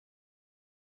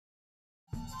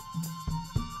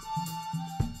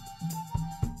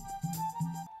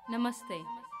Namaste.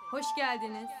 Hoş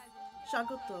geldiniz.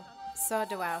 Shagoto.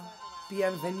 Sawdowell.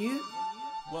 Bienvenue.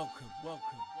 Welcome.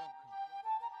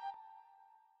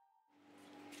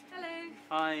 Hello.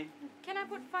 Hi. Can I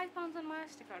put £5 on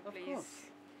MasterCard, please? Of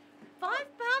course.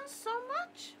 £5 so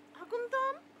much?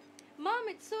 Agundan? Mom,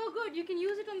 it's so good. You can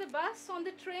use it on the bus, on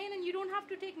the train, and you don't have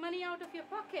to take money out of your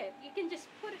pocket. You can just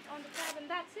put it on the tab and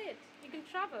that's it. You can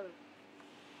travel.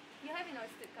 You have an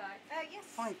Oyster card? Yes.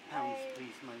 £5,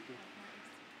 please, my dear.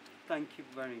 Thank you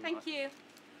very much. Thank you.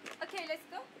 Okay, let's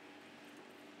go.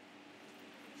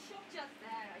 Shop just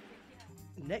there, I think.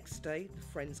 Yeah. Next day, the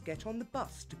friends get on the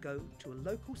bus to go to a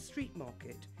local street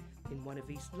market in one of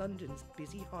East London's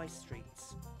busy high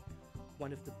streets.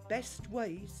 One of the best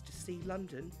ways to see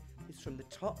London is from the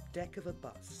top deck of a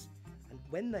bus, and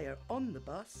when they are on the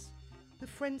bus, the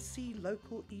friends see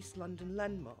local East London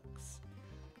landmarks,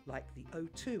 like the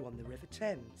O2 on the River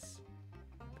Thames,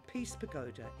 the Peace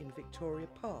Pagoda in Victoria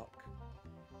Park,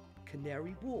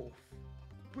 Canary Wharf,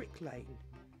 Brick Lane,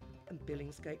 and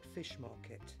Billingsgate Fish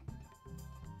Market.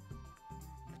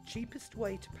 The cheapest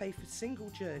way to pay for single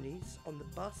journeys on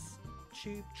the bus,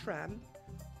 tube, tram,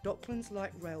 Docklands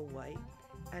Light Railway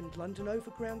and London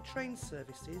Overground train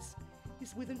services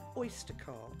is with an Oyster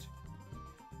card.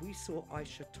 We saw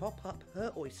Aisha top up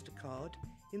her Oyster card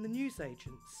in the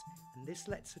newsagents, and this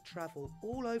lets her travel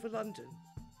all over London.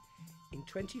 In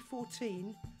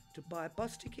 2014, to buy a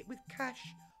bus ticket with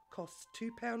cash costs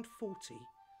 £2.40.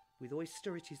 With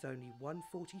Oyster it is only £1.45.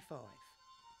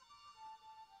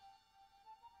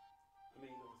 I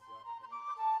mean,